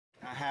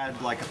had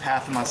like a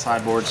path in my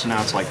sideboard, so now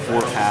it's like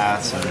 4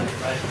 paths, and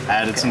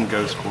added some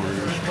ghost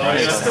quarters.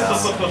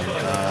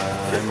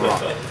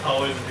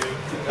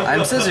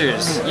 I'm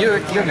Scissors. You're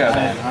go,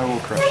 man. I will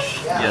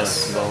crush.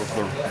 Yes. The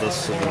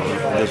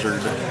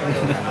lizard.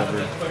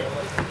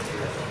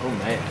 Oh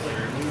man.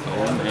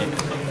 Oh man.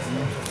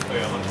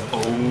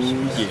 Oh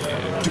yeah.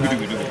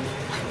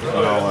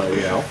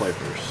 Yeah, I'll play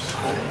first.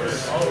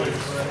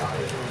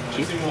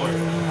 Keep.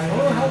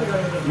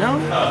 No?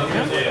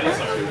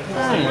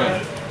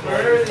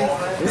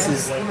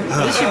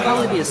 This should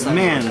probably be a sideboard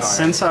Man, card.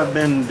 since I've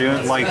been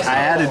doing, like, I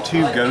added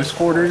 2 ghost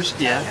quarters,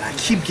 Yeah. and I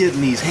keep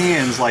getting these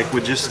hands, like,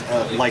 with just,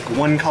 like,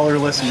 1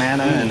 colorless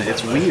mana, and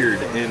it's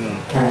weird, and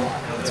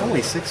it's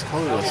only 6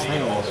 colorless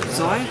things.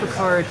 So I have a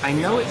card, I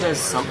know it does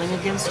something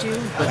against you,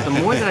 but the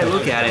more that I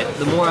look at it,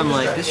 the more I'm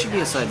like, this should be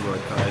a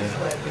sideboard card.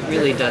 It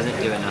really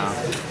doesn't do enough.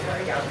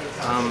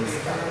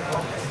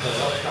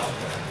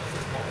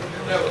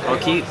 I'll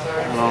keep.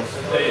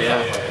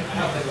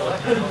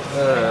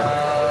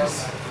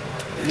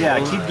 Yeah,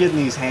 I keep getting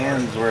these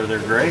hands where they're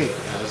great.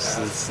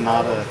 It's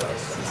not a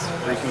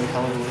freaking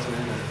colorless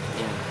mana.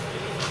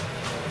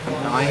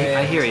 No,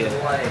 I hear you.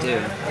 I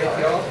do.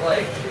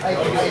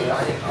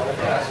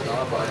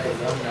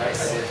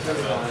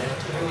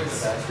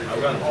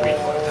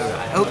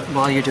 Oh,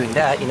 while you're doing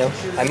that, you know,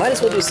 I might as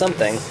well do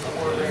something.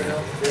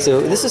 So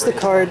this is the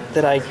card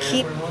that I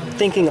keep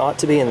thinking ought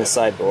to be in the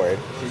sideboard.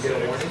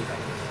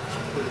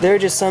 There are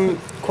just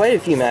quite a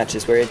few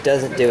matches where it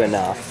doesn't do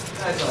enough.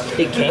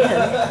 It can,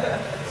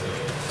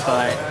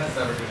 but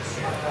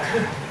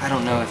I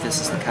don't know if this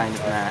is the kind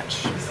of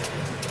match.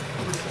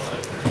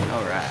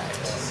 Alright.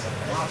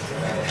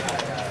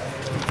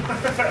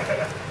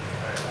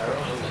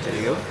 There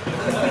you go.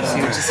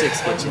 See what your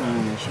 6 gets you.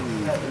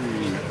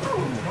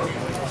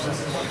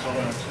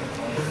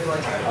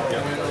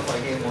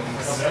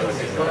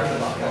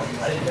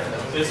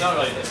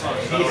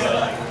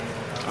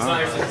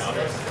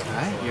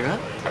 Alright, you're up.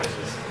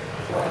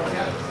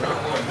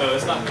 No,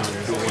 it's not.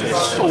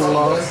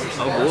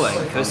 Oh boy,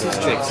 Kosi's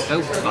tricks.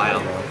 Oh,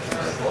 vile.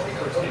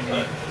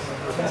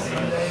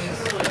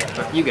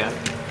 You got it.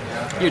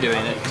 You're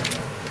doing it.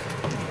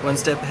 1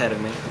 step ahead of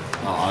me.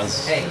 Oh, I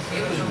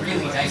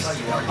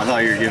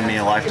thought you were giving me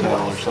a life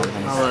total or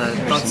something. I'll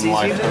There's some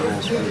life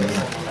totals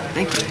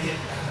Thank you.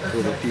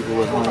 for the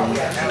people at home.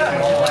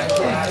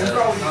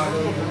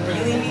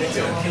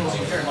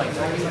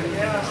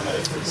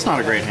 It's not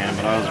a great hand,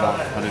 but I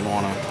didn't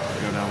want to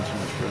go down too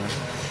much further.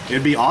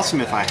 It'd be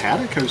awesome if I had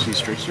a Kosi's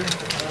Trickster.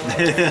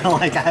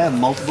 Like, I have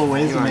multiple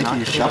ways to make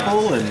you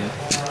shuffle, and...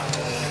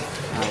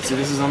 Alright, so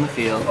this is on the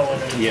field.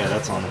 Yeah,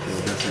 that's on the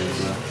field. This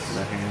is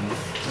the hand.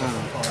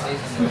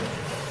 Oh.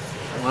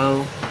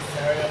 Well...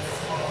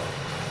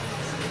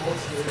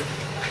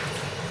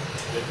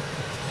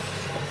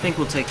 I think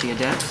we'll take the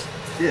Adept.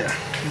 Yeah.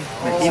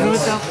 Even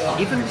without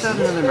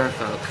another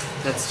Merfolk,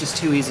 that's just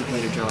too easy for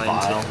me to draw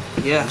Vile.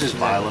 into. Yeah. Just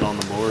vile it on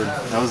the board.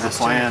 That was the That's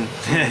plan.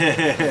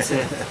 That's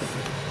it.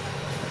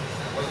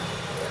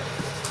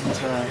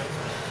 That's right.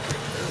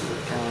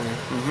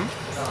 Mm-hmm.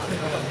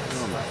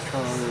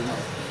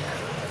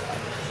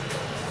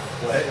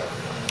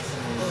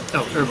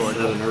 Oh, Herboard.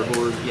 Is that an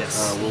Herboard?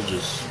 Yes. We'll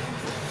just...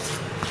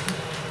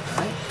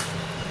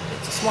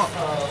 It's a swamp.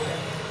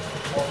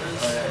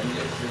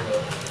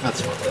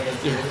 That's fine.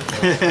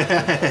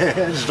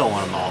 I just don't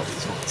want them all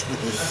these ones.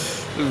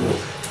 Ooh.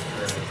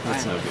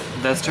 That's no good.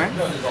 That's turn?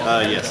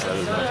 Yes, that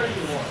is my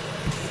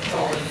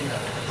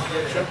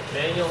turn.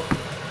 Daniel.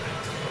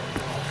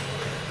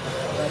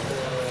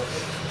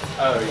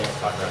 Oh, yeah,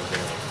 talk around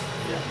here.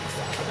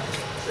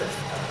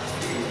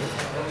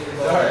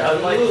 Sorry, I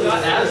was like,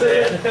 not as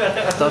bad.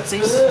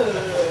 Thoughtseize?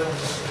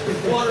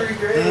 Watery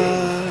grave.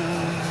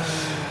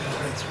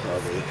 That's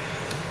probably...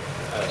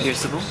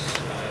 Pierceable?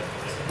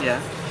 Yeah.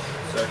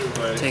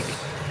 Take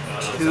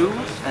 2,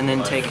 and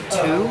then take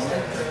 2.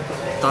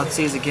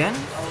 Thoughtseize again?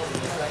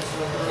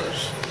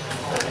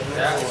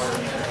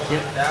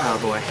 Yep. Oh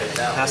boy.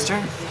 Pass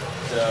turn?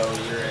 So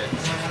you're at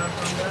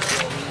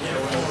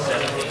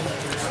 17.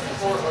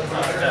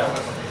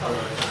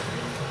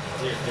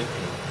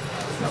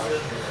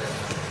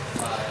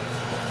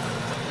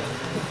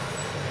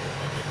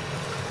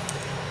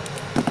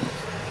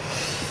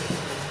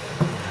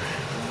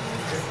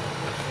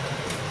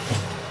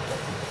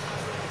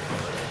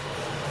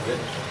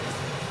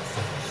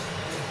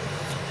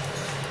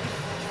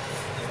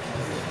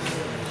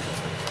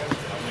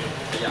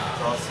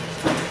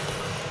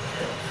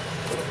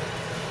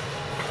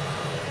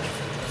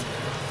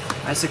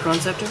 Isochron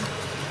Scepter?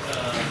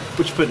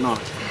 What you putting on?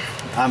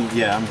 I'm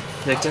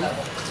Victim?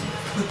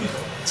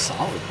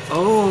 solid.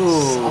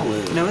 Oh!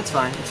 Solid. No, it's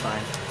fine, it's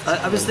fine.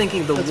 I was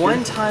thinking the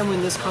one time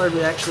when this card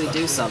would actually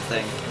do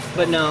something.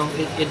 But no,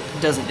 it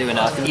doesn't do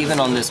enough, even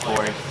on this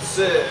board.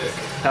 Sick.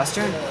 Pass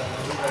turn?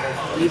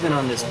 Even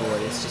on this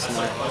board, it's just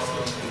not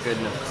a good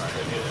enough card.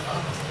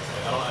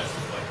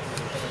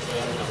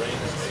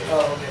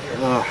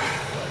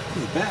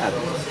 This is bad.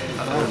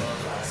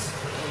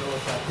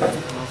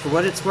 Well, for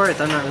what it's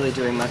worth, I'm not really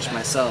doing much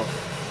myself.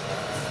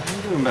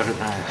 doing better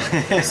than I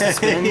am.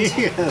 Suspend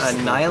Yes. a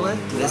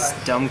Nihilith, this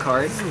dumb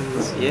card.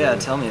 Yeah,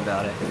 tell me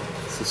about it.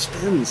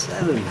 Suspend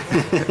 7.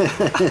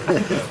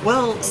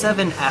 Well,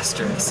 7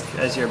 asterisk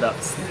as you're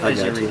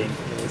Gotcha. reading.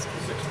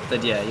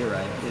 But yeah, you're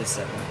right. It is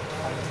 7.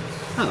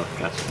 Oh,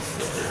 gotcha.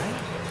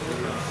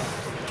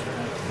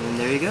 And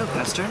there you go,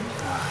 pass turn.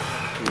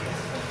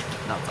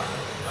 Not 5.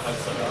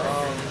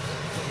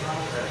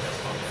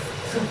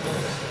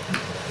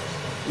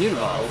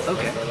 Univolve,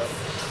 okay.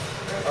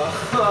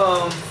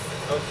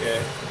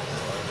 Okay.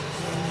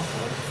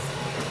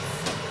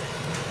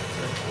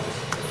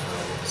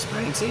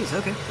 Spreading Seas,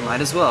 okay.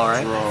 Might as well,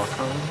 right? Draw a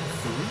card.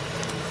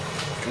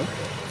 Okay.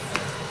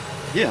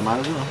 Yeah, might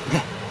as well.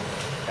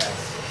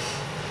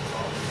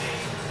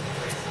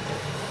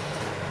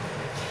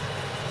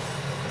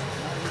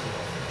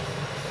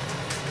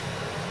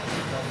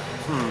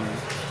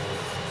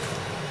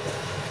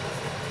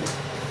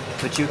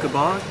 Bojuka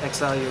Bog,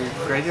 exile your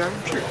graveyard?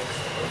 Sure.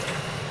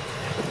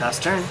 Pass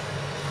turn.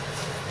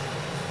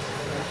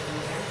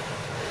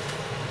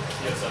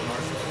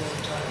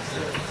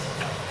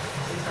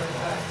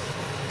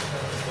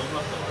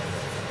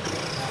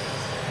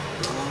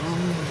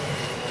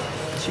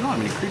 So you don't have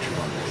any creatures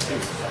on there, too.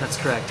 That's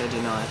correct, I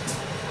do not.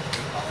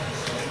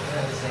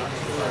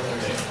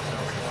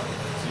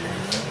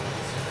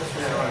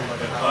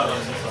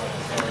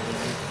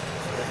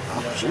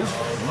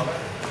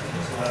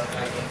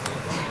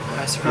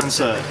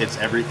 It's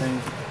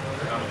everything.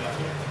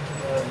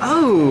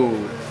 Oh,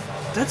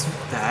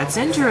 that's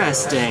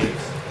interesting.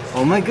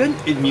 Oh my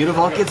goodness,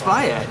 Mutavault gets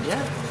Biad.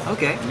 Yeah.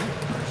 Okay.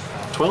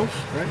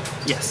 12, right?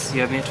 Yes,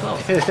 you have me at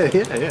 12.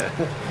 yeah.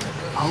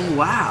 Oh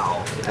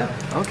wow.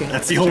 Okay.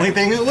 That's the only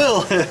thing it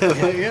will.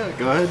 Yeah,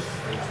 go ahead.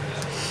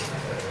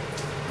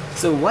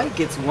 So white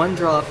gets 1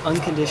 drop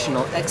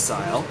unconditional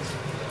exile.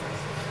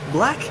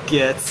 Black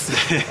gets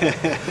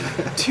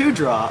 2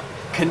 drop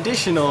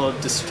conditional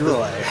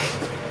destroy.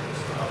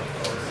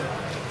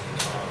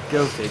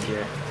 Go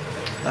figure.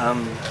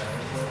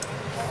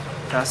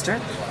 Pass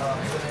turn.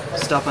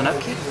 Stop on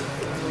upkeep.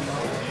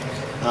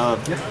 Yeah,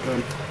 go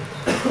ahead.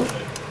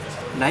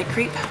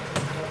 Nightcreep.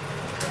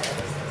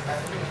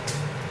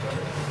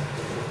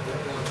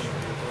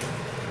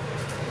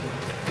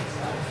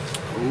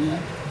 Ooh.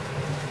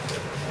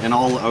 And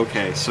all,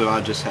 okay, so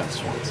I just have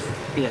swans.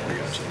 Yeah. I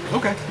got you.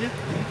 Okay, yeah.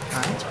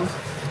 Alright, that's cool.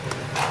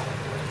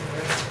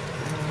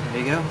 There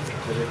you go.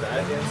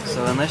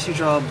 So unless you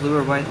draw a blue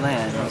or white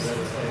land,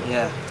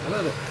 yeah. I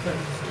love it.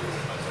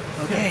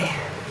 Okay.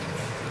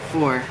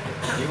 4.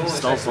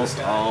 Stall.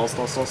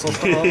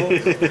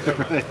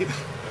 Right.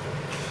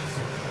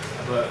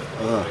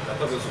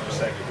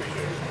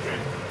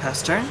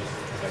 Pass turn.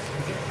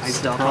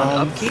 Stop Isochron.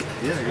 on upkeep.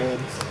 Yeah, go ahead.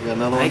 You got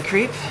another one?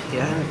 Nightcreep.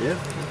 Yeah. Yeah.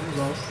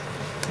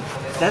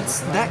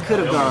 That could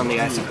have gone on the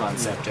Isochron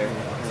Scepter.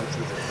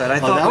 But I Oh,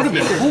 thought that would have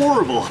with been Ether,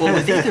 horrible. well,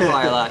 with Ether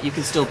Violet, you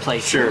can still play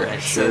Sure, through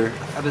it. sure. So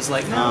I was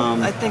like, no,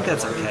 I think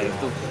that's okay.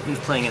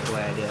 With playing it the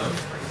way I did. All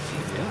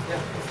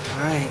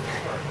right.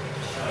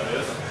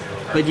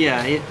 But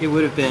yeah, it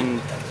would have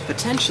been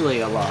potentially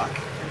a lock.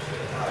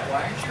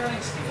 Why aren't you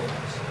running Steam?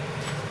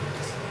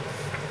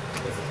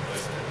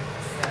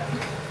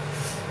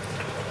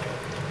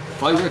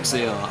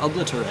 Phyrexian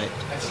Obliterator.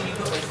 I've seen you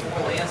put like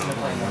 4 lands in the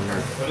play. I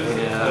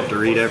have to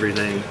read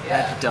everything.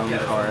 That dumb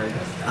card.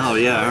 Oh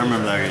yeah, I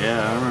remember that.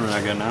 Yeah, I remember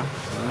that good now.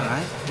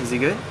 Alright, is he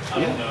good?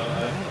 Yeah.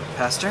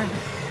 Pass turn.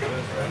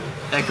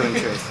 Echoing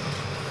Truth.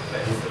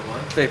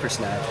 Vapor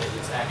Snap.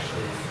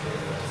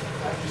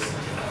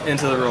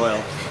 Into the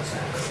Royal.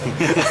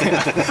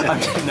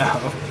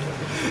 No.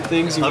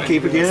 Things you I'll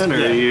keep again, or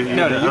yeah. you?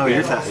 No, no, oh,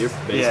 you're you're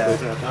basically yeah.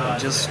 tapped out.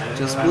 Just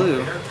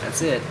blue.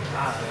 That's it.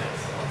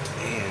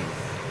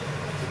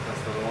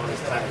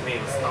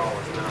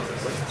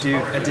 Dude,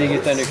 I dig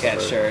your Thundercat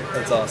shirt.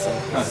 That's awesome.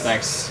 Oh,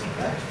 thanks.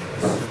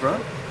 Bro?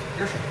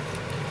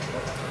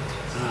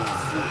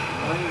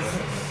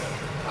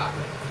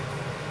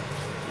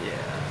 Yeah,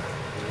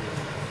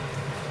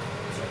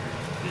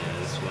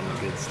 this wasn't a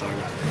good start.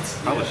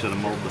 Probably should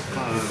have mulled the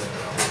 5.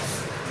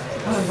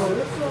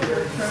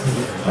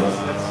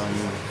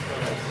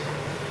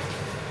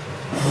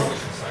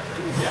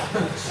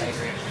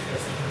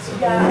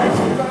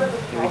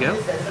 Here we go.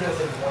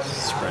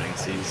 Spreading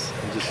seas.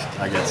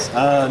 I guess.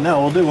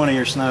 No, we'll do one of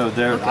your snow.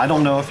 There. Okay. I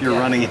don't know if you're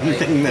running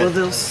anything that.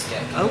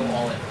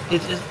 Well, I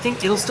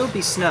think it'll still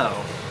be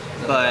snow,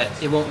 but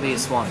it won't be a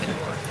swamp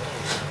anymore.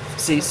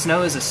 See,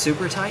 snow is a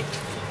super type,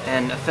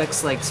 and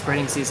effects like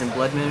Spreading Seas and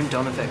Blood Moon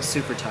don't affect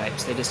super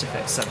types. They just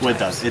affect subtypes. Well, it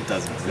does. It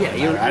doesn't. Really Yeah,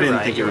 you're matter. I didn't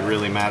right, think it would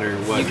really matter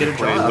what You get a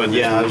played, draw. but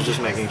yeah, I was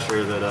just making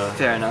sure that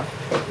Fair enough.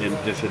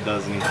 if it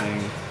does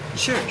anything.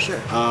 Sure.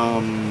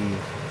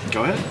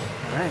 Go ahead.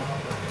 All right.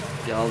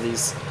 Get all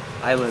these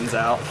islands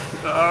out.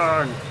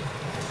 Ugh.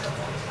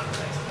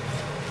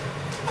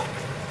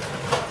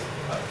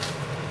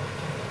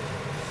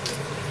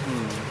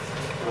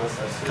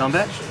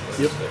 Combat?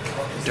 Yep.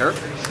 Dirt?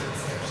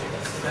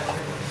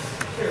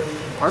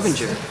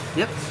 Harbinger?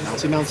 Yep.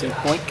 Bouncy.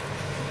 Boink.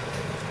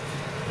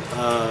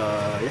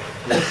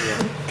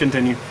 Yeah.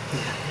 Continue.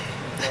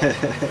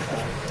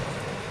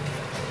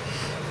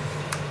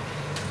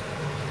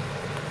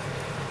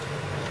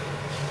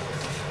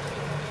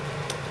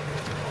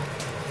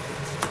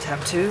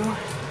 Tap 2,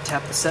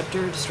 tap the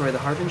Scepter, destroy the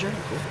Harbinger.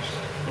 Of course.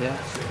 Yeah,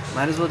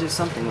 might as well do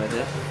something with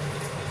it.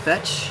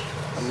 Fetch,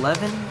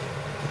 11. I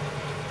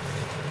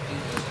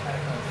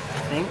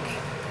think.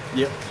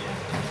 Yep.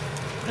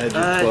 Edge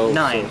of 12,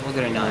 9. so. We'll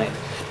go to 9.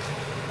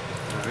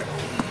 Alright.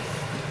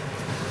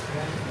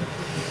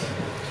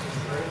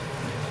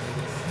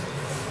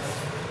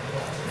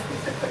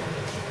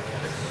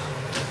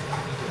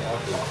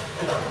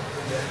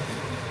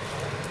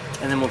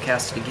 And then we'll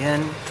cast it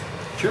again.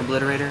 Sure.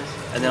 Obliterator.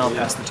 And then I'll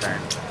pass the turn.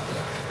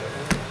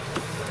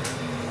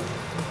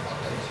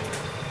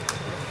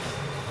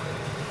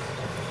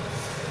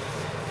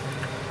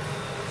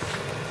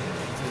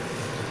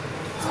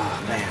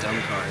 Oh, man.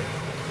 Dumb card.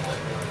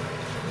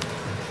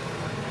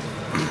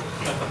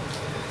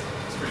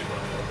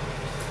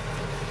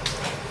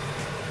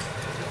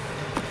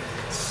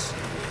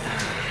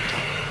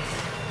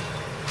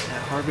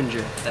 That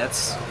Harbinger,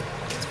 that's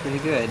pretty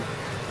good.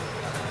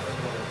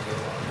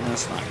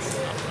 That's not good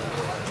enough.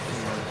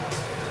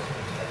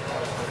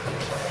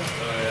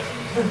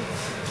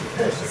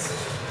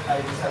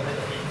 I just have like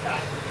 8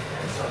 factors.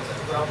 So it's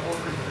like, well, we'll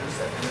reduce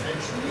it and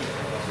eventually,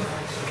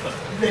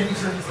 many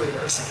turns later.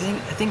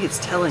 I think it's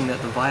telling that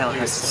the vial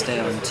has to stay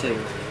on 2.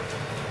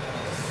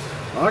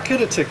 Well, I could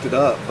have ticked it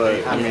up,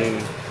 but I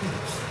mean,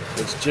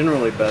 it's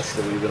generally best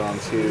to leave it on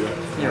 2.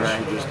 You're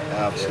right. You just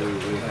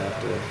absolutely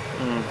have to.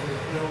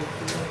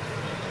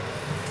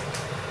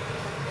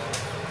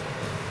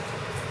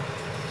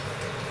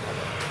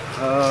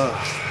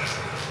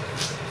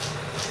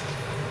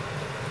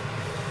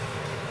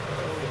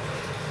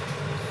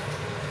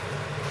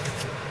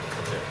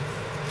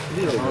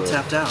 I'm all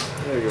tapped out.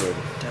 There you go.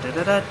 Da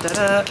da da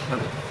da da. Oh.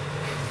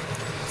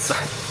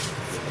 Sorry.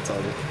 That's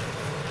all good.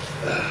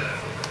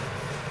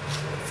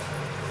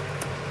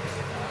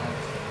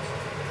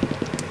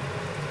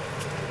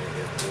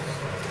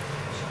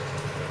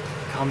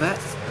 Combat.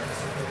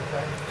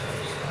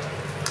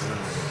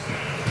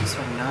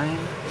 Swing 9.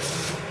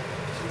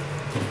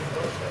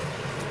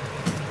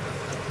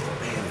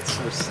 Man, it's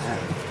so sad.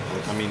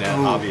 I mean,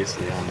 Oh.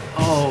 obviously,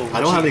 Oh, I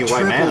don't have any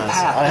white triple mana.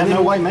 path. I have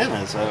no white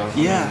mana, so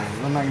Yeah. I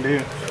mean, what am I gonna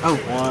do? Oh,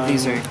 One,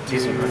 these are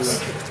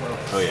yours.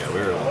 Oh yeah, we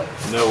were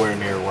nowhere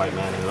near white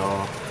mana at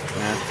all.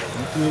 Yeah,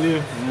 what can you do?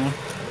 Yeah.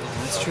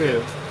 That's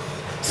true.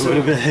 It would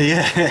have been,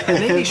 yeah. I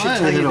maybe should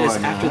tell you this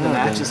White after mana. the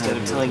match instead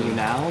of telling you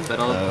now, but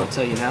I'll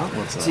tell you now.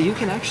 What's So up? you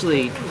can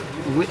actually,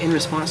 in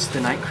response to the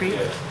Nightcreep,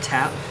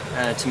 tap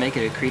to make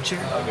it a creature,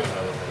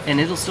 and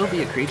it'll still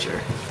be a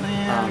creature.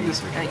 Yeah, I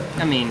guess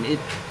I mean, it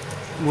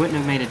wouldn't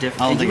have made a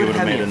difference. I don't think it would would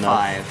have me made at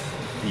enough.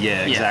 5.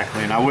 Yeah,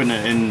 exactly. And I wouldn't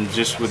have, and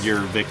just with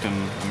your victim,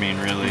 I mean,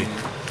 really.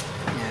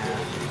 Yeah.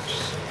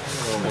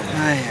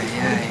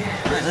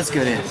 Alright, let's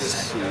go to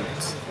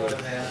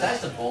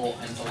That's a bolt,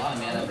 and it's a lot of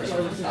mana for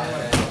someone to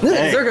die.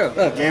 Hey, Zergo!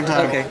 Oh, game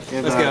time. Okay,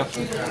 Game let's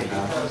time.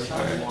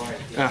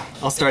 go. Oh,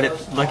 I'll start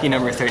at lucky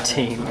number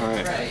 13.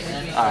 Alright.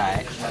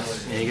 Alright,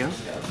 there you go.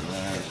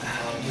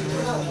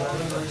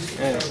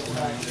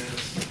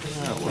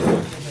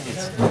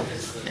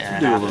 Yeah,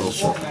 Do a little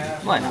shuffle.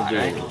 why not,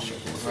 right?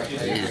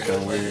 It's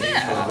kind of weird.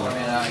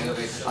 Yeah.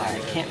 I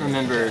can't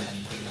remember.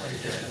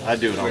 I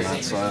do it on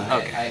that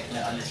side. Okay.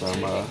 So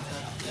I'm,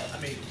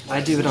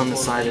 I do it on the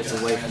side that's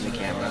away from the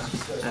camera.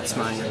 That's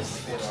mine.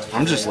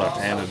 I'm just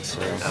left-handed, so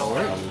Oh,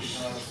 right. I'll just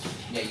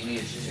Yeah, you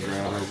need to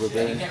grab over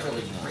there. You can't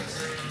really break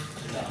it.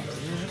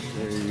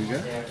 There you go.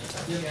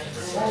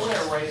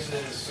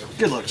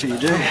 Good luck to you,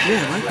 Jay.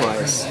 Yeah,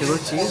 likewise. Good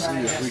luck to you. See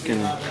if we can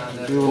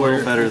do a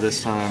little better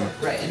this time.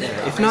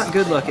 If not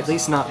good luck, at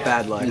least not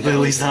bad luck. But at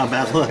least not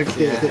bad luck.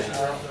 Yeah.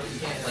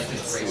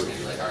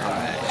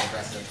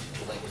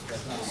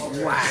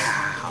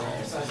 Wow.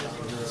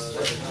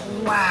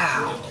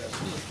 Wow.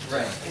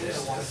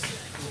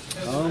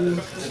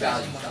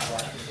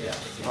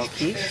 I'll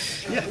keep.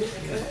 Yeah.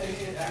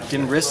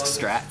 Didn't risk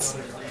strats.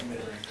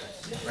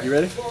 You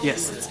ready?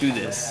 Yes, let's do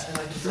this.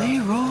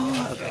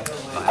 Reroll. Okay,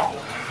 fine.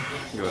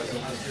 Go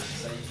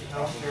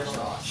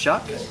ahead.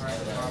 Shock.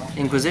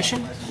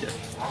 Inquisition. Yeah.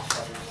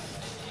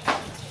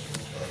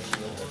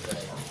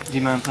 Do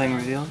you mind playing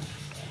reveal?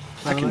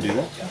 I can do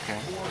that. Okay.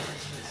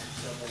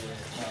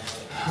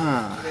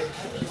 Huh.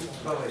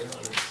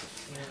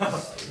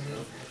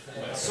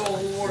 Soul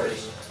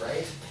Wars,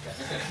 right?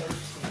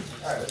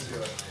 Alright, let's do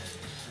it.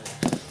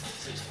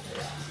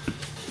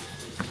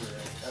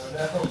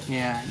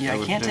 Yeah, I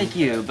would can't do. take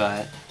you,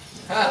 but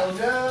Oh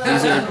no!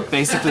 these are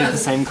basically the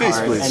same card.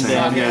 Basically the and same.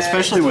 then Yeah,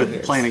 especially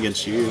with playing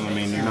against you. I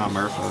mean, you're not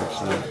Merfolk,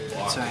 so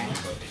That's right.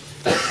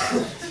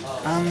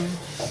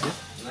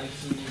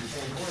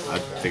 I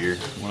figured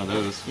one of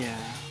those. Yeah.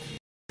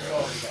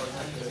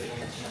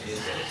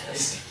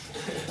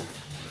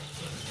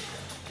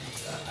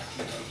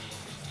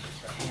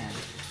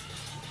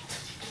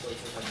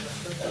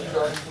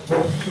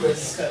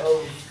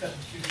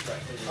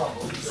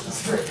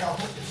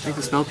 Take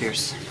the Spell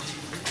Pierce.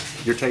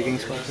 You're taking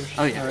sponsors?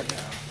 Oh yeah.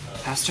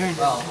 Pass turn.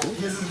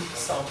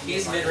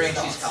 He's mid-range,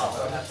 he's combo.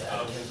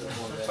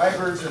 5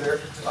 birds are there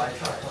for 5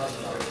 times.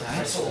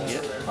 Nice.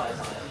 Yep.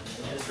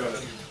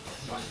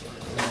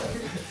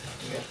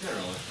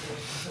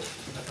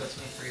 That puts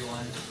me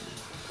 3-1.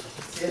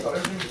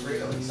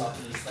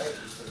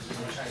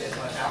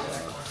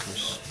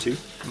 There's 2.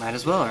 Might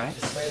as well, right?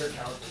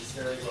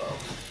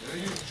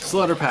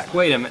 Slaughter pack.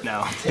 Wait a minute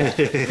now.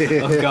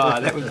 Oh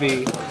god, that would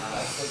be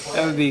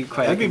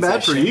quite. That'd be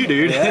bad for you,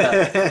 dude.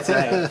 Yeah, that's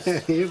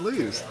right. You'd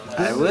lose.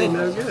 I would.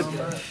 No good.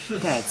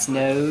 That's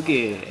no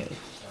good.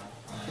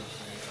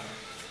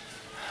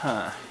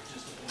 Huh.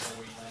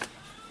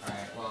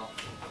 Alright, well,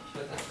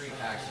 put the 3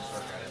 packs and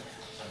start credit.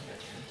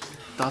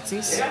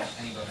 Thoughtseize?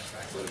 Any bonus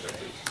pack.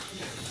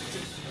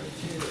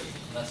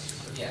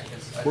 Yeah,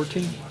 because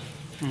 14.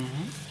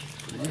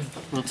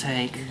 We'll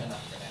take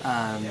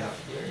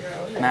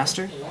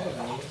Master.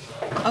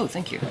 Oh,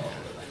 thank you.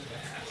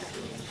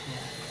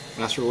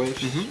 Master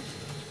Waves?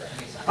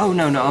 Oh,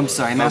 no, I'm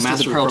sorry. Master of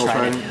the Pearl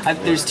Trident.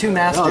 There's 2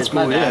 Masters. Oh, that's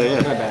cool. My bad. Yeah.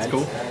 My bad. That's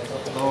cool.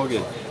 All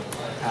good.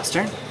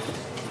 Master.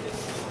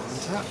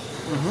 What's that?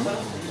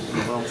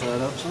 Bump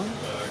that up some.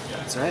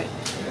 That's right.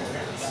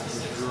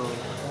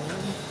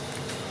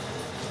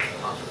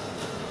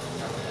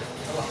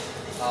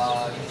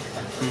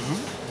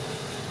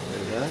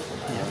 There's that.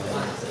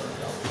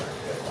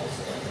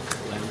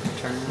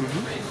 Turn.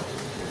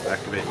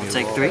 Activate me.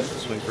 Take 3.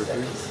 Swing for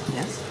 3.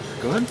 Yes.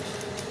 Go ahead.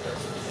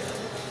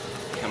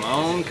 Come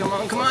on.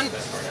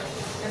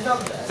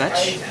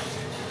 Fetch.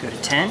 Go to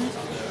 10.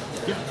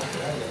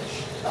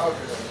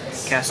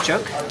 Cast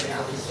Choke.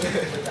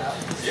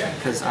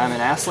 Because I'm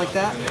an ass like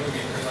that.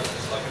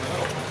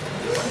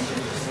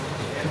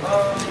 I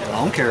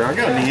don't care. I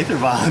got an ether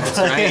vibe. That's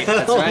right.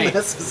 I don't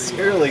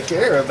necessarily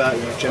care about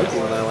you choking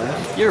my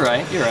land. You're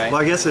right. Well,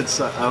 I guess it's.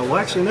 Well,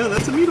 actually, no.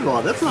 That's a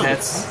mutable. That's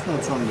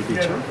not something to be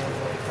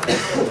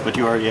choked. But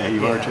you are. Yeah,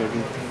 you are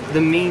choking.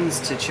 The means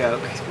to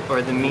choke,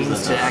 or the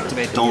means to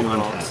activate the Don't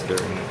mutable. untap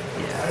during.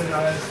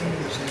 Yeah.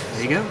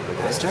 There you go.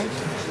 Pass turn.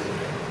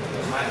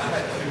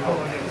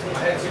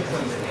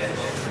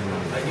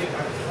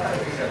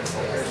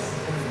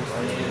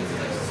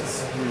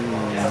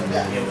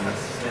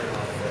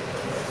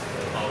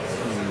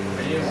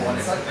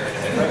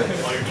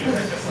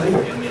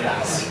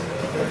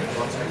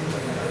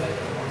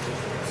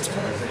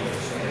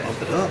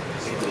 Bump it up.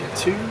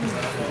 2.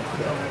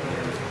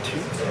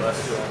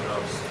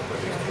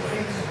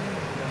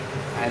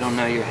 I don't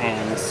know your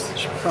hands.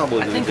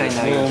 Probably. I think I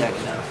know your deck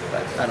now,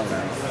 but I don't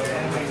know.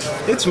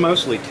 It's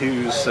mostly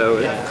 2s, so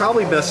it's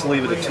probably best to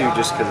leave it at 2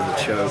 just because of the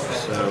choke.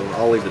 So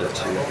I'll leave it at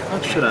 2.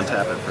 I should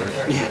untap it first.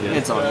 Yeah,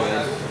 it's all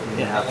good.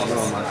 It happens.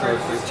 On my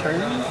first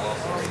return.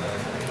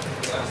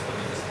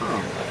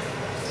 Oh.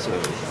 So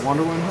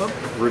Wonderland Hub,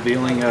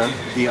 revealing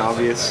the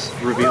obvious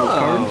revealed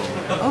card.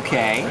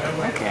 Okay.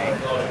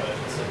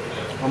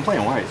 I'm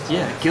playing white.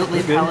 Yeah,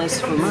 Guildleaf Palace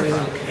for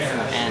Merfolk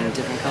and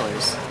different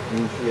colors.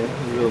 Yeah,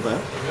 reveal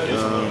that.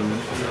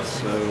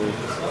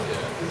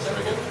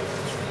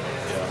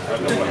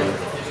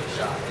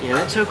 Yeah,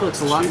 that choke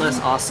looks a lot less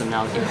awesome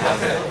now that you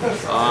have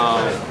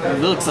it. It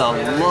looks a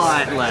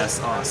lot less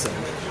awesome.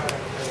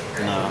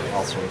 No,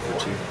 I'll swing for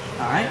 2.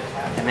 Alright,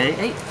 I made it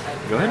 8.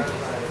 Go ahead.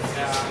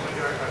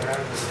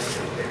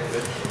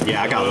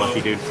 Yeah, I got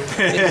lucky, dude.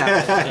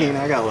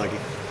 I got lucky.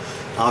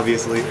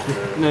 Obviously.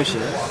 No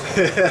shit.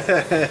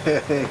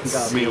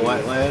 Got me a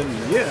white land.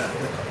 Yeah.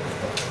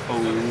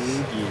 Oh,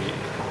 yeah.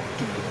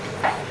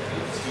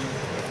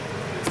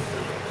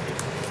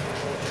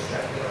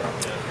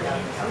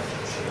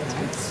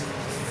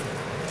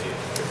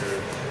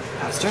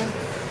 Pass turn.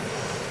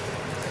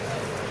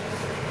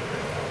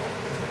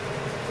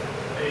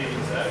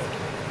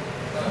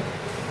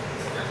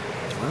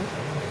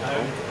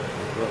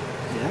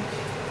 Yeah.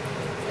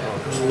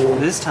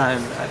 This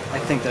time, I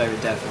think that I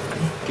would definitely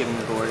give him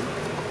the board.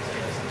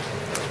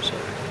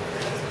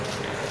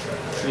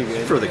 You're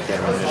good. For the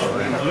camera,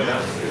 anyway.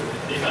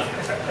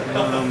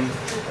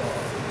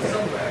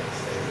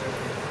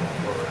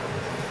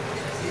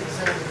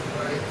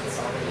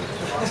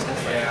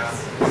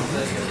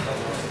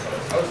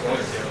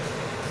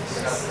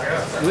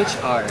 Which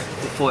are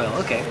the foil?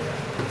 Okay.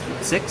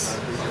 6.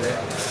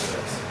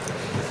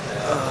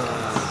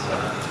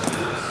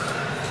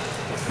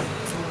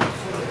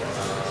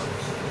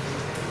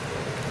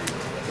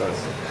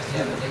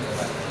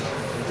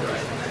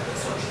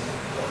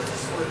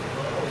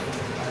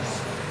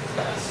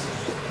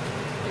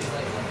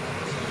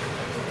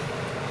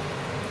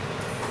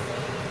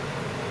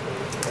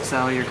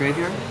 Sally, your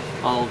graveyard?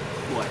 All,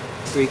 what?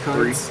 3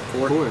 cards?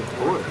 4. 4,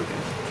 okay.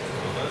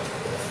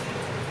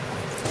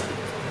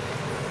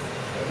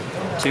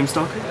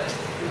 Tombstalker?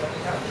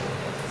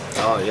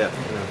 Oh, yeah.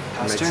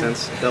 Pass Makes turn.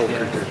 sense. Bell Yeah.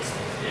 creature.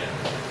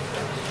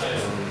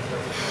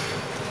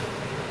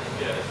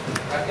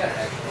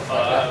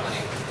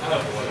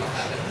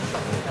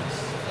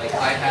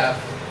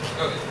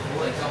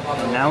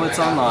 And now it's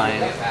online.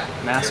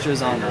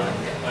 Master's online.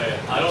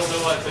 I don't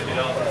know what to do.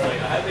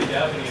 Like, I had the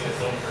Japanese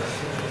over.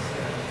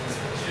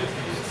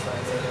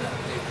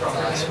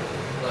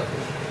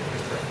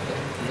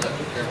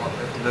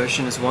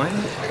 Devotion is 1.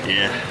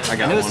 Yeah, I I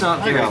got know one. it's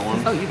not very. I got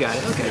one. Oh, you got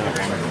it. Okay.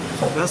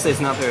 I'll say it's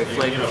not very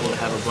flavorful to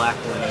have a black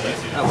one.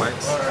 That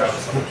works.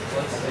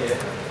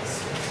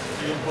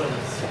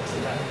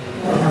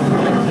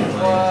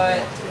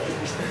 What?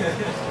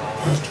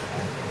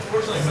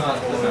 Fortunately, it's not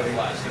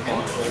flash.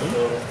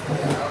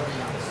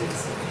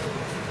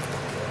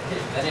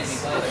 That didn't be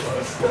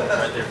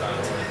right there,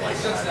 like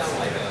shuts down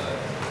like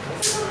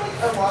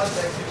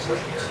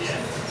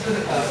I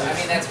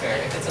mean, that's fair.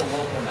 If it's a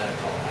local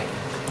medical,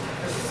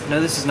 No,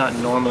 this is not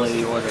normally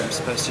the order I'm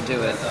supposed to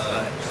do it,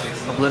 but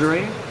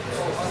Obliterator?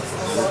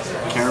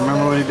 Can't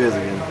remember what he did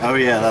again. Oh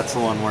yeah, that's the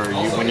one where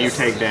you when you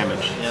take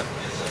damage. Yep.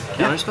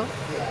 Counterspell?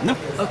 No.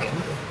 Okay.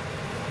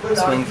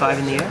 Swing 5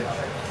 in the air?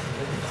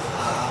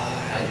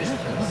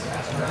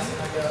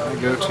 I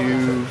go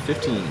to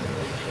 15.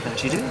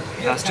 That you do.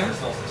 Pass turn.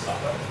 counter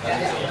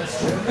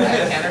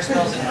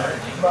spells and I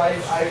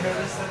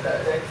noticed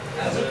that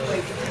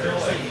like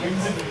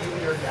wins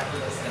immediately or after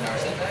this. the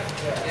Narset deck?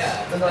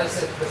 Yeah. The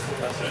Narset crystal.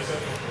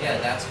 Yeah,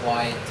 that's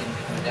why it didn't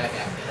become a deck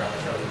after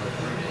Charlie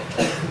recruited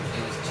it.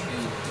 It was too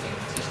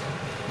inconsistent.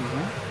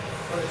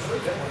 But it's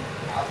really good when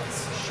it happens.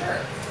 Sure.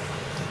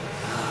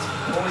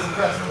 I'm always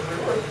impressed with the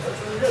reward.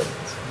 That's really good.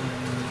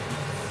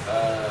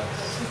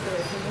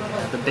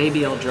 The baby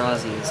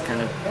Eldrazi is kind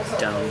of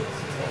dumb.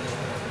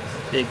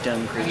 Big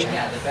dumb I creature. mean,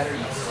 yeah, the better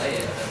you play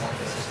it, the more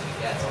consistent it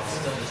gets. It's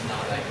still just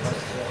not that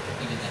consistent.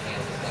 Even the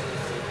hands is like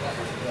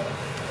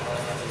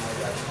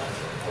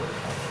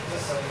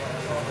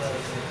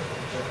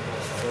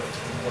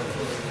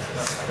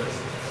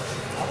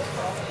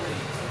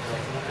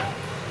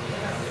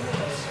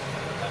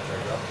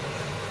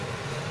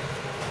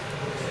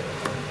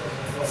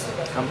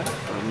Combat?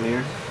 From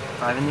here.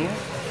 5 in the air?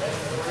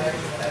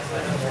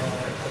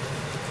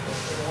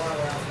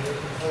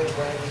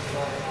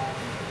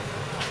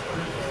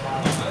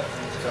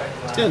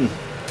 Ten.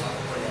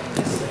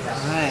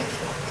 Alright.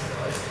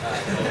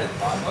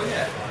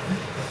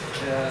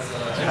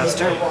 Pass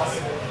turn. I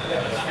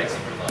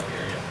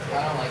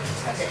don't like to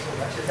test it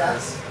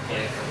because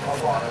if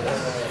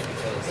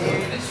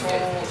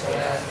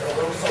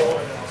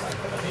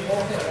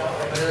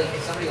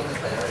somebody only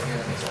played it right here,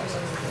 that makes more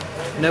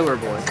sense. Nowhere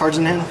board. Cards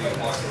in hand.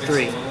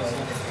 3.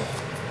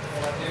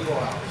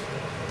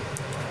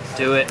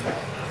 Do it.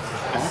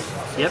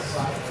 Yep.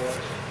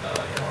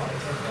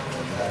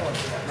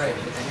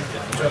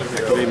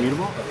 Activate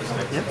mutable.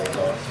 Yep.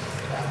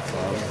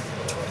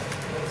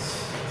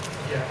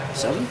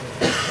 7.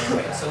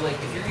 So like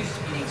if you're used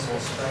to beating Soul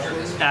Structure,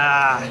 this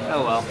Ah,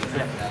 oh well.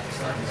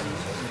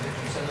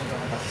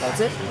 That's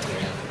it?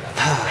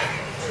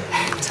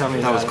 Tell me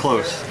That about was it.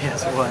 close.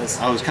 Yes, it was.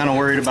 I was kind of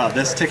worried about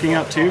this ticking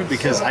up too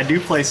because I do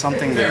play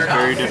something that is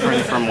very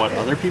different from what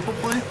other people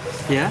play.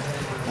 Yeah?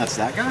 That's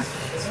that guy.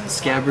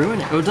 Scab Ruin?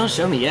 Oh, don't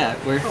show me yet.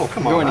 We're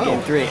Come going on, to I game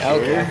don't 3. care.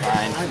 Okay,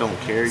 fine. I don't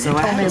care. So You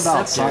I told had me a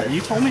about scepter.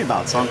 you told me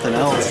about something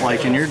else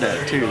like in your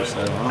deck too. So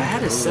I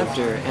had a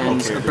Scepter,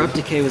 and Okay, dude. Abrupt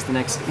Decay was the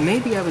next.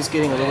 Maybe I was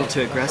getting a little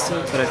too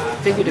aggressive, but I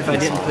figured if I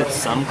didn't put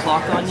some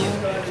clock on you,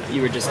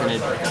 you were just going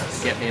to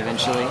get me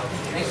eventually.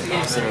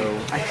 So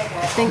I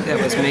think that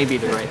was maybe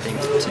the right thing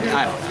to do.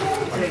 I don't know.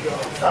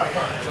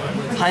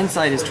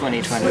 Hindsight is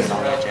 20/20 and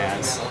all that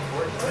jazz.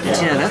 But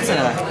yeah,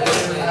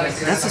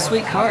 that's a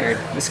sweet card,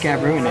 the Scab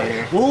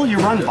Ruinator. Well, you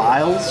run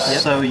vials,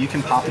 Yep. so you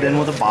can pop it in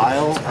with a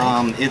vial.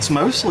 It's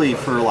mostly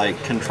for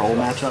like control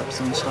matchups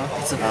and stuff.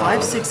 It's a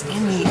 5/6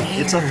 in the air.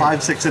 It's a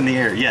 5/6 in the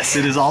air. Yes,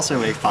 it is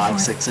also a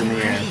 5/6 in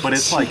the air, but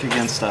it's like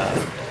against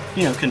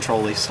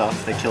control-y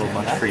stuff. They kill a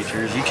bunch of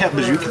creatures. You kept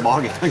Bojuka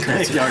Bog in the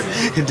graveyard.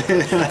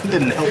 That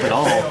didn't help at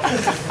all.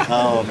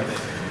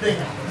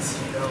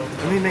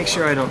 Let me make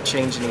sure I don't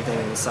change anything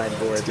in the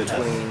sideboard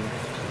between.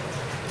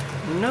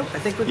 Nope, I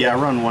think we're Yeah, I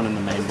good. run one in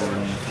the main board,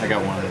 and I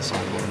got one in the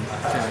sideboard.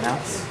 Fair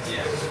enough.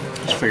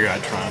 Just figured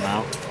I'd try them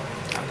out.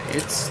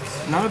 It's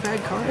not a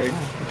bad card.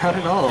 Not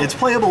at all. It's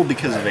playable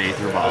because of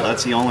Aether Ball.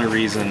 That's the only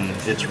reason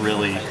it's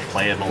really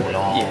playable at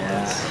all.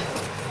 Yeah.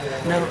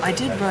 No, I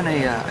did run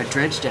a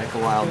dredge deck a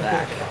while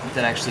back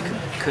that actually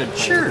could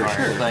play Sure, the card,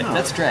 sure. but No.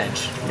 that's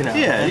dredge. You know.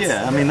 Yeah, that's-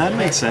 yeah. I mean that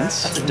makes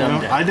sense. That's a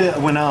dumb deck. I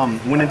did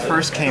when it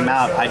first came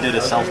out. I did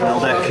a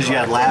self-mill deck because you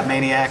had Lab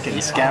Maniac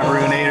and Scab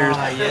Ruinators,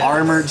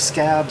 armored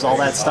scabs, all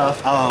that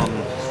stuff.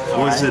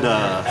 Was it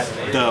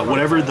the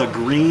whatever the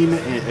green?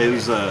 It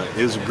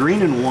was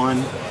green and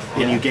 1,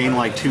 and you gain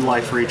like 2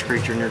 life for each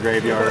creature in your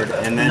graveyard,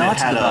 and then Knot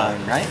it had to the a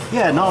Bone, right?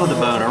 Yeah, Knot of the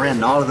Bone. I ran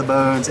Knot of the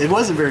Bones. It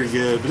wasn't very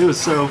good, but it was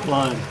so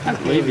fun. I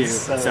believe you.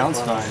 So Sounds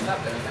fun.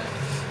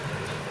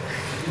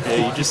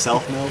 Yeah, you just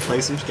self-mill,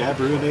 play some Scab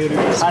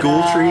Ruinators,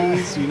 Ghoul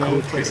Trees,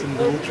 play some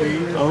Ghoul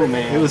Trees. Oh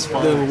man, It was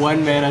fun. The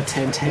 1 mana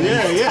 10/10.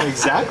 Yeah,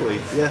 exactly.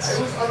 Yes,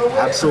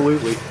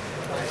 absolutely.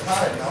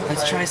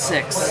 Let's try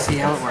 6. See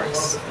how it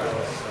works.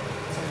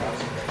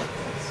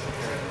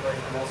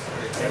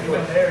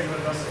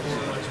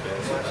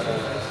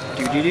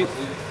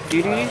 Do.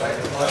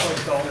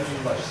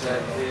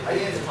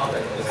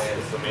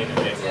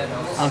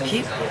 I'll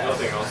keep.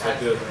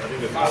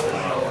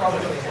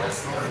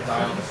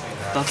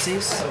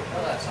 Thoughtseize.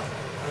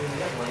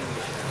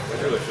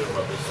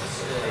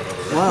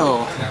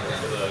 Well,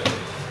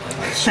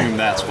 I assume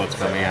that's what's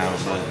coming out,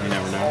 but you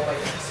never know.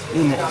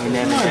 you never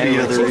know Might be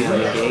what's other gonna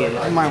reasons. negate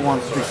I it. might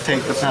want to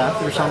take the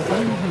path or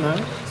something, you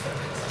know?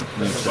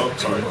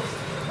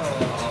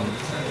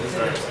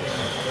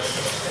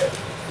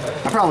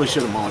 I probably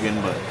should have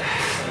mulliganed, but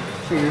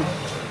figured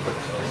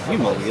you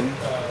mulligan.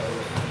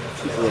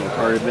 Keep a little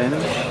card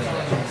advantage.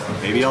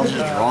 Maybe I'll just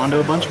draw into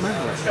a bunch of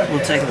mana.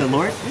 We'll take the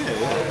Lord.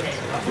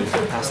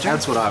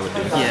 That's what I would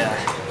do. Yeah.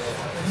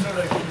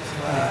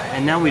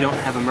 And now we don't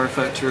have a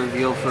Merfolk to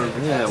reveal for.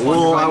 Yeah,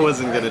 well, I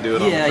wasn't going to do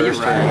it on Yeah, the you're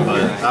first right. turn,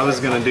 but I was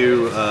going to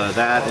do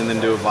that and then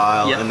do a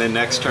vial, Yep. and then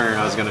next turn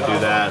I was going to do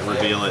that,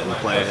 reveal it, and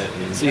play it.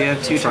 And So you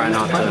have 2 try turns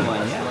not to find to.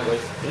 one.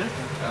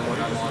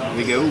 Yeah.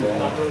 We go.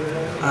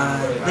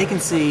 They can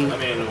see.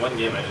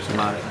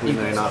 We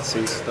may not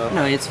see stuff.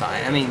 No, it's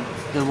fine. I mean,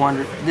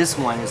 this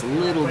one is a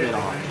little bit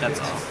off. That's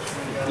all.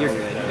 You're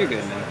good. You're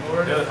good, man.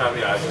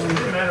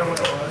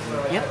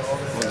 Yep.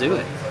 We'll do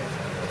it.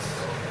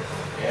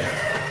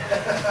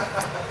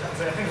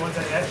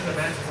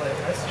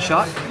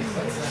 Shot.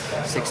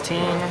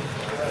 16.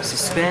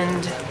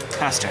 Suspend.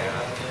 Pass turn.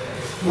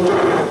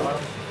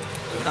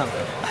 Oh.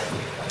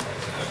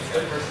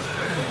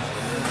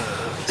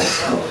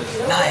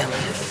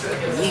 Nihilith.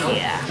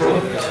 Yeah.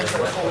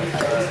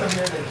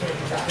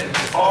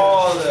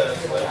 All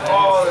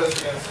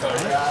this against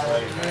cards.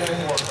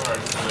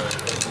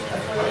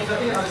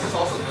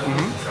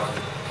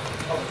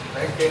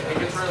 It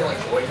gets rid of like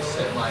voice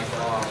and like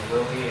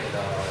Lily and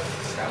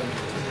Scout.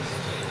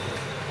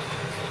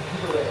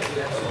 I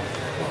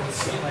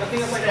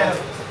think it's like a,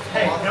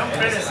 hey, don't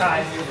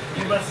criticize.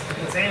 Give us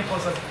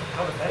examples of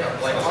how to better.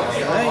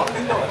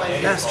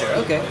 Master.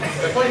 Okay.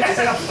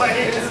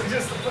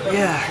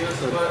 Yeah.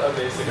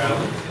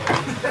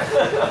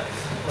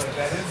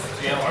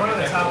 One of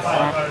the top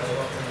 5 cards.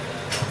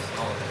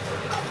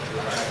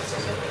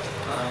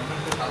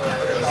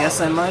 I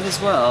guess I might as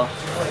well.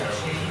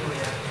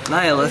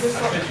 Nihilith.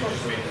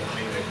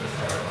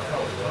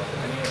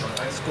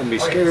 It's going to be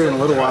scary in a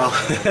little while.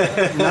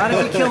 Not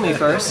if you kill me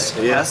first.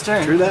 Yeah, Last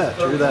turn. true that,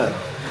 true that.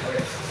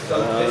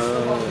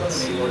 Let's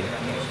see.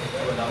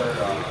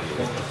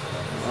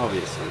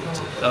 Obviously,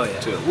 Oh yeah.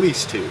 to at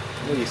least 2.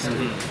 At least 2.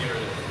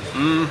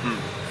 Mm-hmm.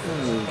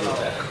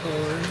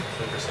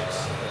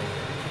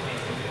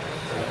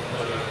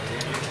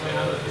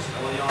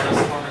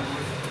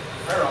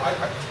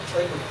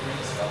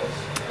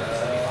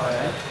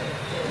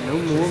 No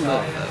more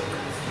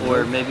Merfolk.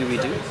 Or maybe we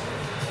do.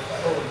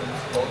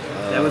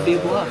 That would be a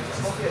bluff.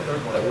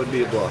 That would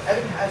be a bluff.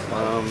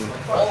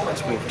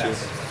 Let's move 2.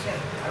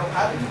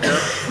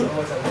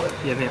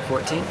 You have me at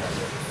 14?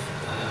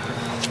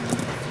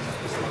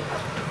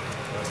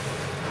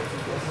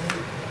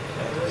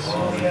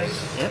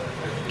 Yep.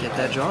 Get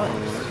that drawing.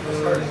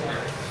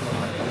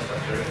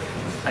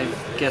 I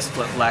guess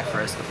flip black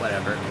first, but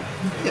whatever.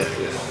 Yeah.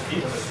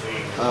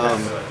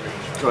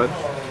 Go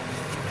ahead.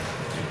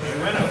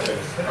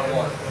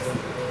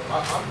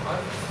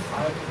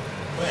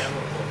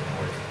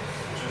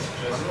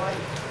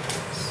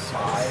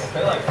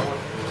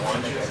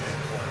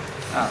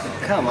 Oh,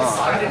 come on.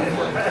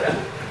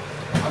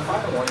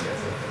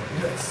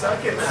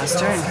 Last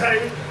turn.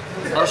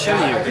 I'll show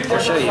you. I'll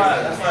show you.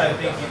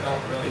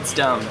 It's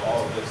dumb.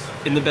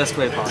 In the best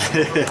way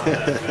possible.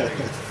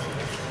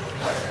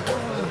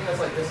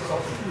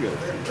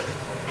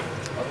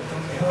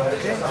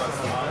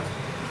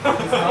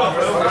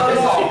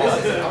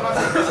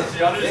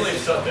 Honestly,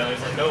 shut down.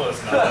 He's like, no,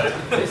 it's not.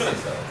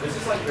 This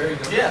is like very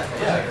good. Yeah.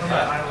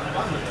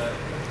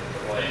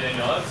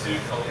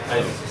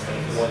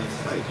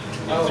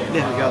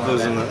 Yeah, we got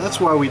those in the. That's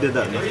why we did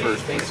that in the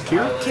first place.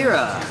 Kira?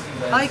 Kira.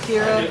 Hi,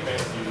 Kira.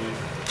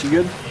 She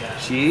good?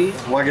 She.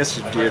 Well, I guess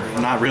you're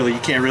not really. You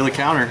can't really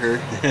counter her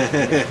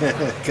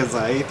because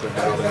I ate her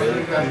out of it.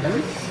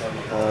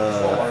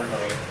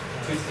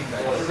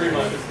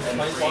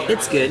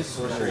 It's good.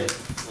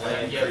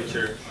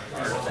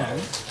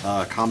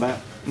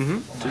 Combat. Mm-hmm.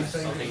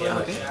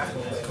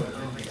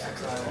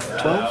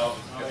 12.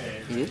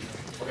 Yep.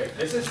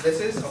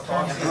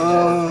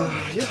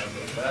 Yeah.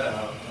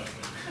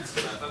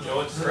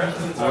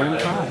 More than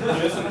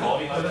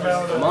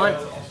 5. Come on.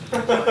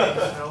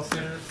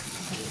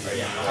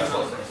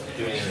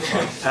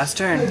 Pass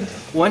turn.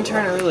 1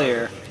 turn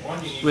earlier.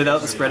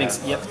 Without the spreading.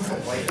 Yep.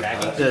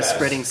 The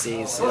spreading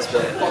seas is what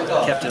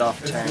kept it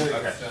off a turn.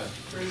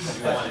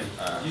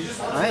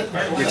 Alright,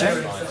 your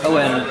turn. Oh,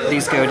 and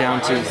these go down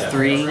to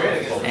 3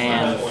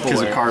 and 4.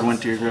 Because a card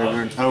went to your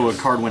graveyard. Oh, a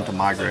card went to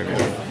my graveyard.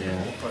 Yeah.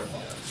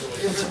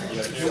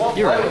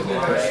 You're right.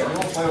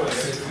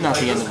 Not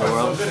the end of the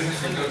world.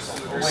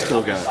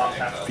 Still got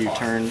a few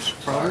turns,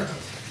 probably.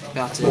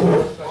 About to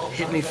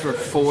hit me for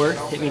 4,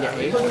 hit me to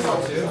 8.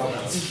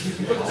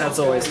 That's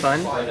always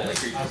fun.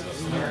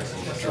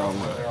 Draw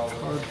my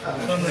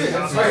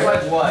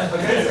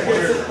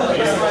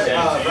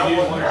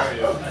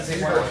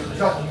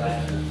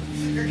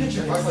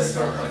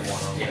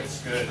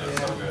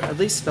At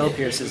least Spell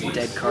Pierce is a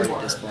dead card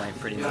at this point,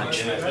 pretty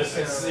much.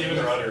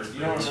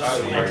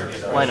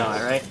 Why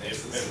not, right?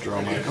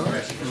 Draw my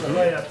card.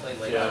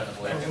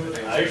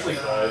 I actually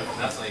tried.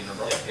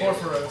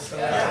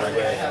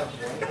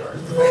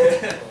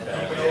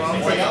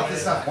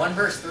 One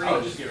verse 3.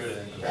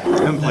 I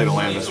haven't played a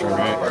land this turn,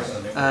 right?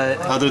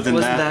 Other than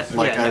wasn't that,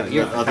 like yeah,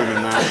 no, other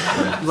than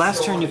that.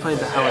 last turn you played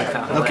the Howling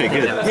Fountain. Okay,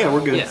 good. Yeah, we're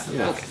good. Yeah,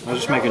 Yeah. okay. I was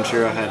just making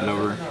sure I hadn't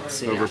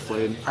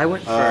overplayed. I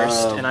went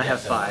first, and I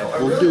have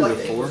 5. We'll do the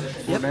 4.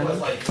 Yep.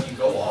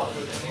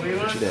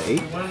 Put you to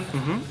 8.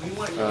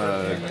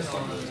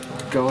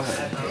 Go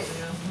ahead.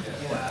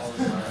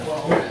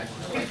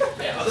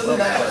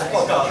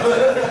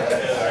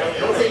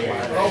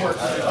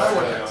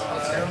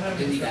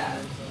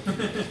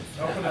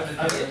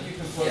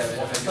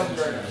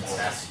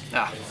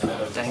 Ah,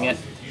 dang it.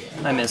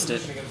 I missed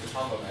it.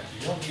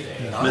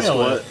 Miss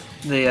what?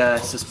 The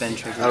suspend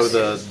triggers.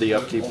 Oh, the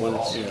upkeep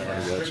ones? Yeah,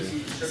 I got you.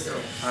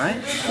 Alright,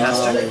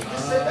 master.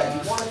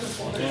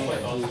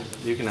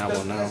 You can have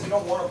one now. You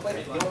don't want to play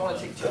it. You don't want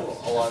to take 2 a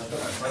lot of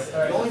times.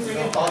 The only thing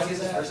in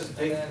Thoughtseize versus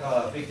big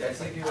decks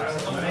like you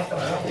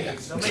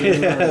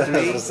Yeah, that's what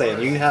I'm saying.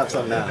 You can have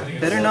some now.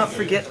 Better not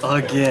forget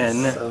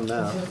again. Some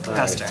now.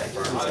 Pass turn.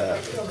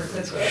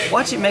 Who's that?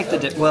 Watch it make the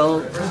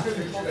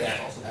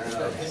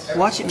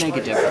watch it make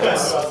a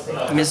difference.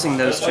 Missing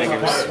those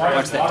triggers.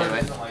 Watch that do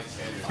it.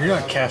 You're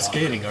not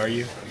cascading, are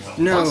you?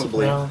 No,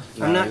 Possibly.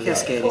 I'm not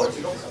cascading.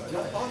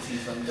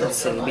 Let's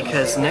see,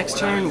 because next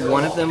turn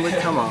one of them would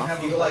come off,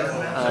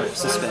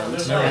 suspend,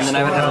 and then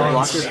I would have a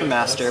blocker for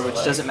master, which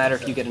doesn't matter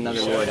if you get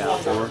another lord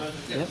out. 4.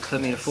 Yep, put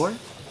me to 4.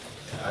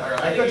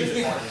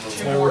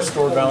 No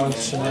restore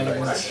balance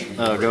shenanigans.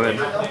 Oh, go ahead.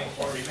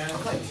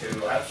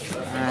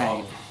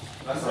 Alright.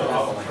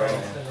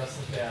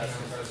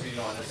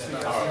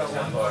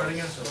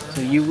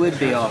 So you would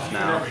be off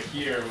now.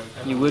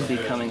 You would be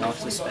coming off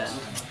suspend.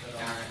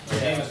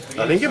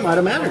 I think it might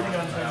have mattered.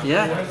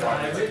 Yeah.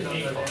 I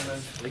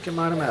think it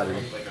might have mattered.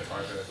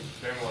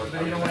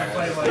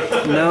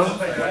 No.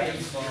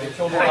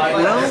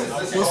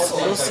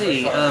 Well, we'll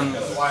see.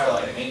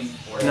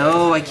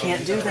 No, I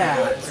can't do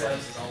that.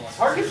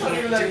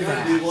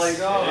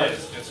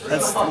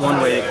 That's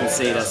one way to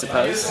concede, I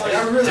suppose.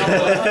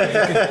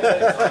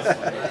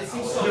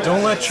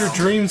 Don't let your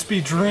dreams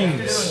be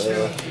dreams.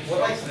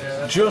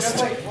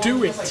 Just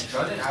do it.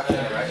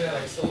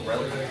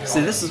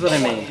 See, this is what I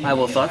mean. I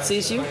will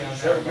Thoughtseize you.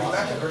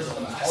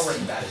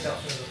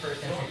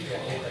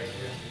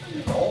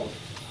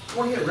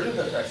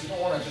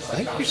 I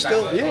think you're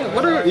still, yeah,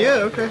 whatever, yeah,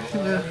 okay.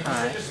 Yeah.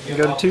 Alright. You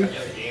go to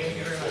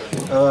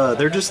 2?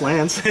 They're just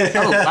lands.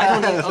 Oh, I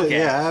don't need, okay.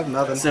 Yeah, I have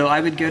nothing. So I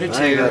would go to 2.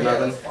 I ain't got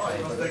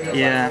nothing.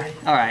 Yeah.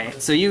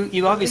 Alright. So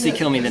you obviously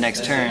kill me the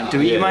next turn.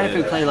 Do you mind if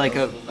we play like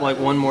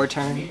one more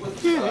turn?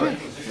 Yeah.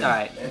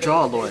 Alright.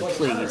 Draw a lord,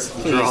 please.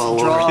 Please. Draw a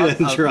Draw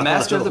lord. a Draw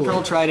Master of the a Pearl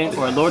lord. Trident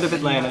or a Lord of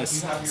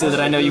Atlantis, so that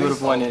I know you would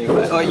have won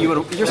anyway. Oh,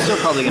 you're still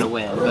probably gonna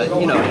win, but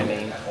you know what I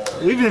mean.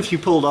 Even if you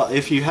pulled off,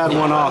 if you had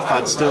one off,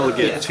 I'd still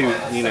get 2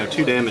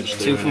 damage.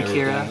 2 from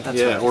Kira. That's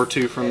yeah, right. or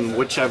 2 from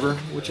whichever.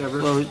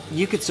 Well,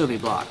 you could still be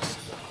blocked.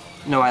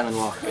 No Island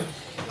Walker.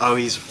 Oh,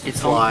 he's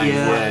It's flying.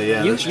 yeah.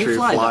 Yeah, You- that's you true.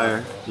 fly, though.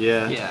 Flyer.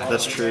 Yeah, Yeah.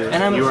 that's true.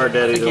 And I'm- you are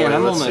dead either again, way.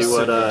 I'm Let's see almost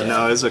what. certain.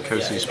 No, it was a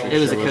Kosi Strixture. It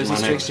was a my Cozy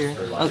next- Strixture?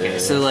 Okay,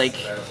 so like,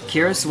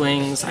 Kira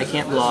swings, I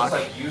can't block.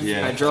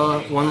 Yeah. I draw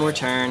one more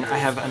turn, I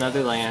have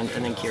another land,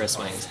 and then Kira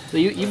swings. So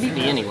you beat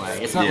me anyway.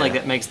 It's not Yeah. like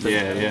that makes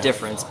the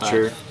difference, but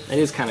Sure. it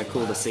is kind of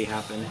cool to see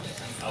happen.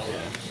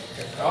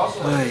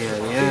 Oh,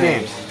 yeah. Good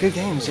games. Good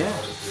games, yeah.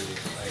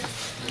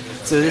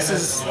 So this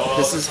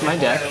is my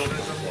deck.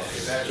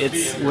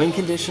 Its win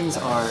conditions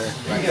are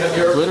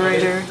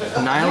Obliterator,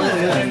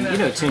 Nihilith, and you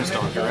know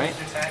Tombstalker, right?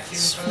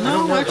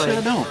 No, actually,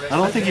 I don't. I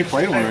don't think you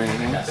played one or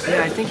anything.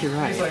 Yeah, I think you're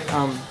right.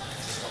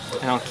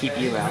 And I'll keep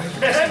you out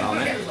for just a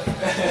moment.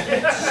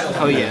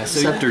 Oh yeah, so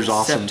Scepter's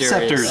awesome.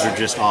 Scepters is- are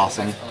just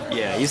awesome.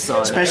 Yeah, you saw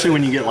it. Especially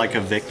when you get like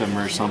a victim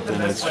or something,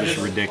 it's just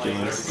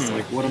ridiculous. It's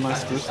like, what am I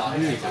supposed to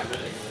do?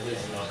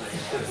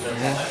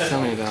 Yeah,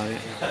 tell me about it.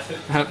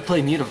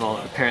 Play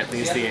Mutavault,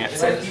 apparently, is the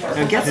answer.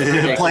 Now, Geth's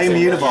ridiculous. Play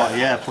Mutavault,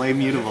 yeah, play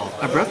Mutavault.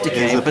 Abrupt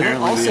Decay, Is but that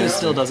apparently also the-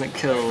 still doesn't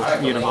kill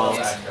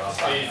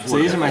Mutavault. So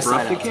these are my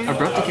Abrupt side outs. Decay?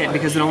 Abrupt Decay,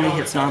 because it only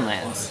hits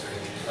non-lands.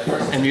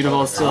 And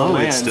Mutavault's still a Oh,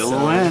 land. it's still a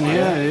so- land,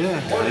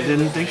 yeah. I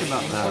didn't think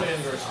about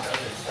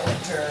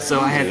that. So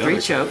I had 3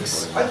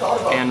 chokes,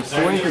 and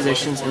 4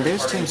 Inquisitions, and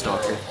there's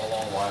Tombstalker.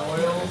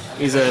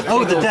 He's a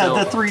Oh, big old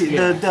delve.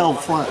 the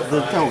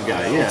delve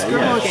guy, yeah,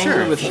 Heroic sure.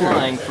 Angler with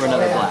flying for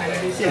another black.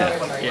 Yeah.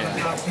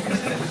 Yeah.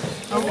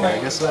 Okay,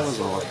 I guess that was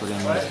all I put in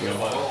as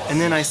well. And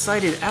then I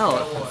cited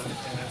out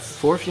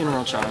 4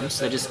 Funeral Charms.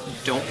 They just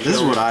don't This is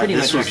kill what pretty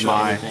this much was actually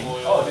my, everything.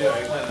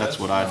 that's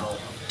what I'd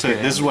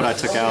This is what I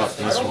took out.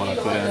 This is what I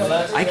put in.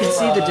 I can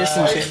see the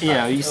disenchant. You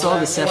know, you saw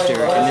the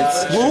scepter, and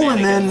it's. Well,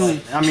 and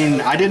then I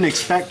mean, I didn't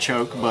expect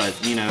choke, but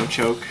you know,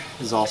 choke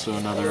is also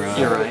another.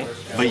 You're right.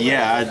 But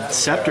yeah,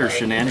 scepter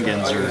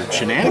shenanigans are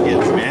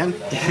shenanigans, man.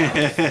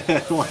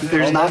 Like,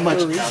 there's not much.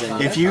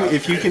 If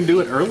you can do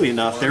it early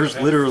enough, there's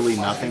literally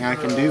nothing I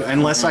can do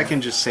unless I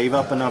can just save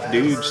up enough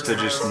dudes to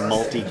just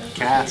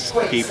multi-cast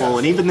people,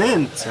 and even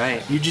then, That's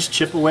right. you just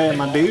chip away at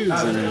my dudes,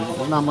 and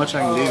there's not much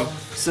I can do.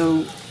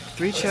 So,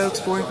 3 chokes,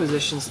 4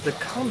 inquisitions. The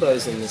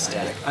combos in this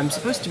deck. I'm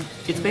supposed to.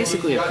 It's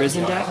basically a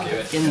prison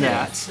deck in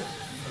that.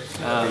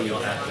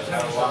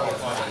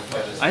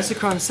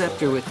 Isochron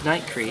Scepter with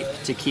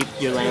Nightcreep to keep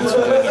your lands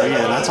from doing anything.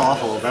 Yeah, that's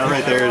awful. That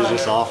right there is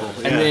just awful.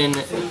 Yeah. And then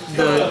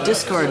the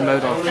discard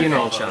mode on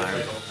Funeral Charm.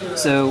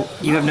 So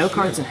you have no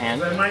cards in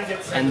hand,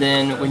 and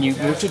then when you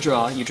move to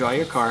draw, you draw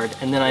your card,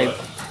 and then I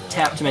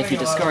tap to make you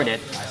discard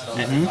it.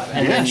 And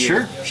yeah, then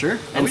you, sure.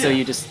 And so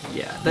you just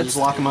Just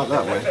lock them up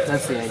that way.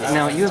 that's the idea.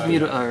 Now you have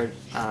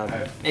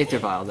Aether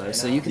Vial though,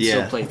 so you can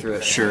still play through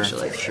it. Sure.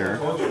 Potentially.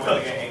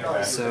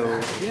 So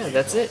yeah,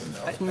 that's it.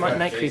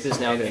 Nightcreep is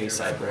now going to be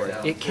sideboard.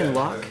 It can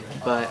lock,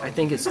 but I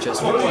think it's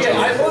just for control.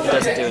 It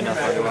doesn't do enough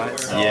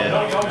otherwise.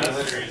 Yeah.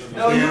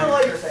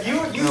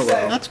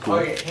 That's cool.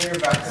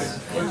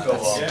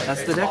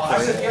 That's the deck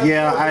for you.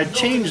 Yeah, I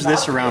changed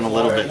this around a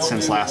little bit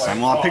since last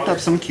time. Well, I picked up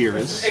some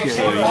Kiras,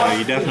 so you know,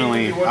 you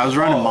definitely. I was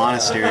running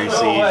Monastery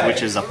Siege,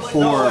 which is a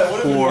poor,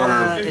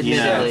 you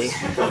know, Admittedly.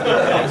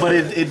 but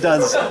it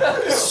does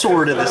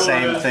sort of the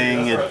same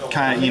thing. It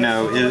kind of, you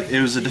know,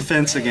 it was a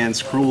defense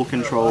against cruel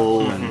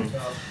control and.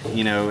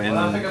 You know, and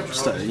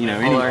you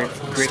know, All our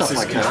stuff Grixis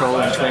like control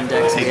that. and twin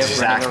decks. we have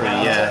Exactly.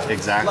 running around. Yeah.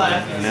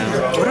 Exactly. You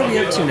know. What are we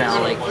up to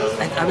now? Like,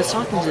 I was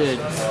talking to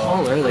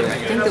Paul earlier. I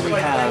think that we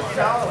have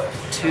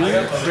 2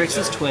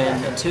 Grixis Twin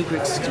and 2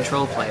 Grixis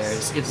Control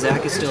players. If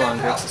Zach is still on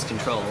Grixis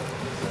Control,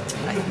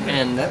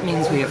 and that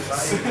means we have.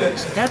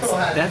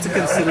 That's a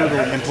considerable.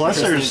 And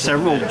plus, there's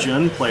several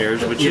Jun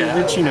players, which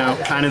is, you know,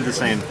 kind of the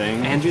same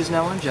thing. Andrew's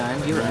now on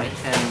Giant. You're right,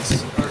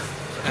 and.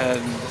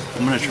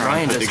 I'm gonna try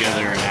Ryan and put does-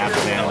 together an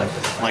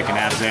Abzan, like an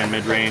Abzan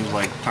mid-range,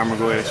 like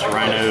Tarmogoyfs,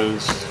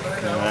 Rhinos,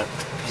 you know, that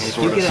If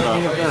sort you of get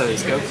any stuff. of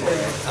those, go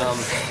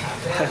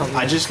for it.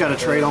 I just gotta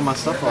trade all my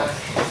stuff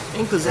off.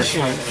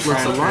 Inquisition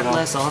looks a lot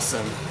less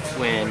awesome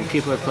when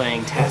people are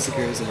playing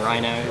Tassikers and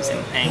Rhinos and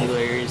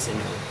Anglers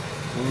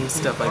and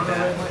stuff like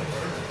that.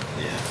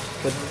 Yeah.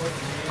 But,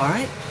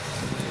 alright.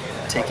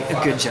 Take it.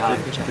 Good job.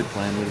 Good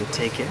plan with it.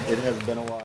 Take it. It has been a while.